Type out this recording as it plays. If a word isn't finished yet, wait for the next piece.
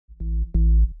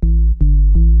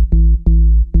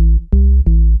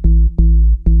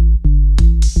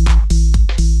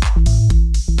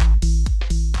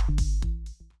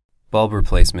Bulb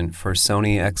replacement for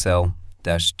Sony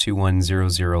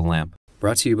XL-2100 lamp.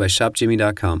 Brought to you by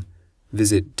ShopJimmy.com.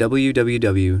 Visit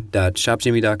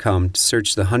www.shopjimmy.com to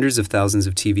search the hundreds of thousands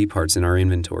of TV parts in our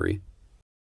inventory.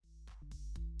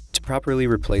 To properly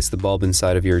replace the bulb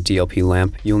inside of your DLP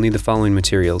lamp, you'll need the following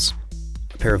materials: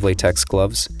 a pair of latex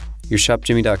gloves, your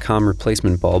ShopJimmy.com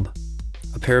replacement bulb,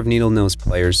 a pair of needle nose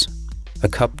pliers, a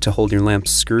cup to hold your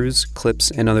lamp's screws,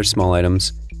 clips, and other small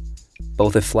items,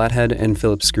 both a flathead and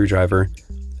Phillips screwdriver,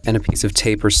 and a piece of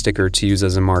tape or sticker to use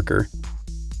as a marker.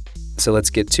 So let's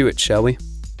get to it, shall we?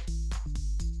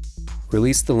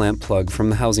 Release the lamp plug from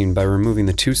the housing by removing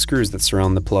the two screws that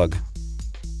surround the plug.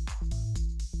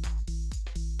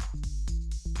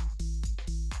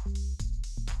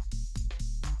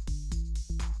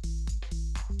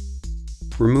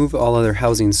 Remove all other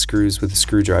housing screws with a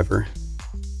screwdriver.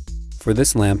 For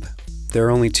this lamp, there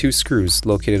are only two screws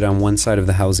located on one side of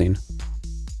the housing.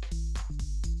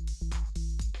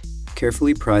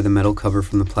 Carefully pry the metal cover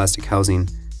from the plastic housing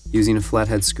using a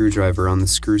flathead screwdriver on the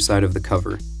screw side of the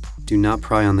cover. Do not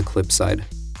pry on the clip side.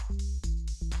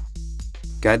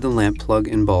 Guide the lamp plug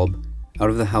and bulb out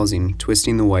of the housing,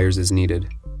 twisting the wires as needed.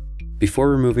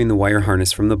 Before removing the wire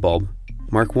harness from the bulb,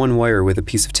 mark one wire with a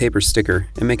piece of tape or sticker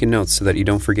and make a note so that you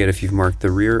don't forget if you've marked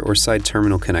the rear or side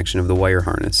terminal connection of the wire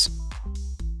harness.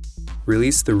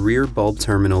 Release the rear bulb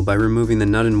terminal by removing the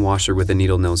nut and washer with the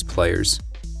needle nose pliers.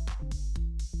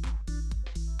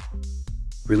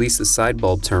 Release the side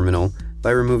bulb terminal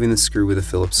by removing the screw with a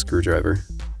Phillips screwdriver.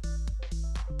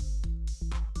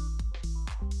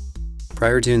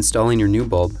 Prior to installing your new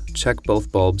bulb, check both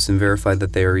bulbs and verify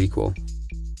that they are equal.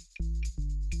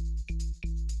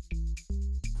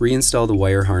 Reinstall the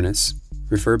wire harness.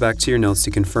 Refer back to your notes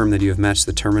to confirm that you have matched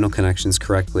the terminal connections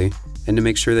correctly and to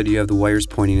make sure that you have the wires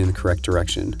pointing in the correct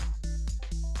direction.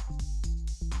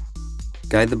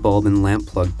 Guide the bulb and lamp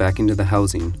plug back into the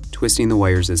housing, twisting the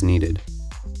wires as needed.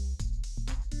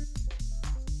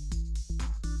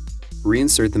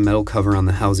 Reinsert the metal cover on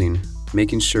the housing,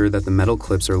 making sure that the metal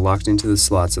clips are locked into the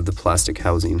slots of the plastic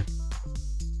housing.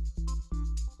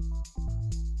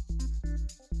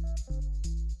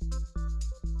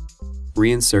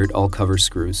 Reinsert all cover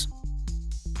screws.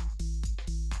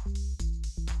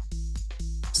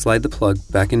 Slide the plug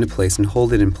back into place and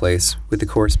hold it in place with the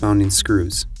corresponding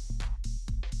screws.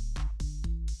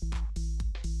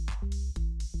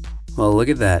 Well, look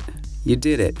at that. You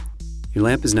did it. Your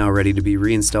lamp is now ready to be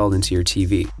reinstalled into your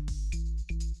TV.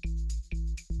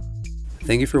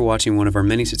 Thank you for watching one of our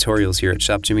many tutorials here at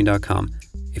ShopJimmy.com.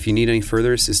 If you need any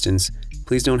further assistance,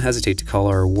 please don't hesitate to call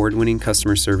our award-winning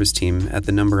customer service team at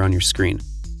the number on your screen.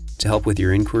 To help with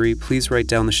your inquiry, please write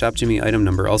down the ShopJimmy item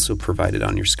number also provided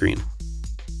on your screen.